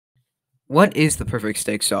What is the perfect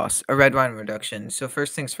steak sauce? A red wine reduction. So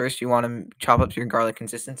first things first, you want to chop up your garlic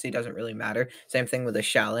consistency. Doesn't really matter. Same thing with a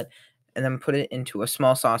shallot, and then put it into a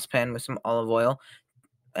small saucepan with some olive oil,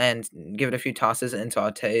 and give it a few tosses and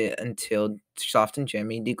saute until soft and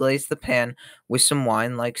jammy. Deglaze the pan with some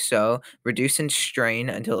wine, like so. Reduce and strain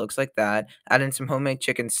until it looks like that. Add in some homemade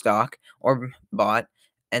chicken stock or bought,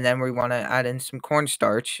 and then we want to add in some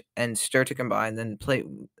cornstarch and stir to combine. Then plate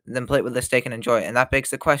with the steak and enjoy. And that begs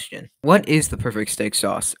the question: what is the perfect steak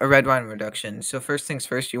sauce? A red wine reduction. So first things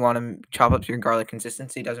first, you want to chop up your garlic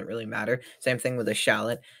consistency. Doesn't really matter. Same thing with a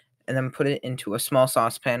shallot, and then put it into a small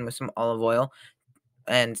saucepan with some olive oil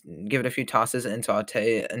and give it a few tosses and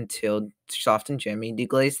saute until soft and jammy.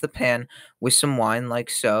 Deglaze the pan with some wine, like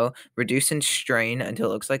so. Reduce and strain until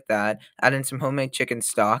it looks like that. Add in some homemade chicken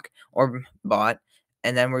stock or bought,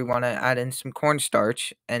 and then we want to add in some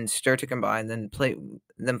cornstarch and stir to combine. Then plate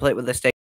with the steak.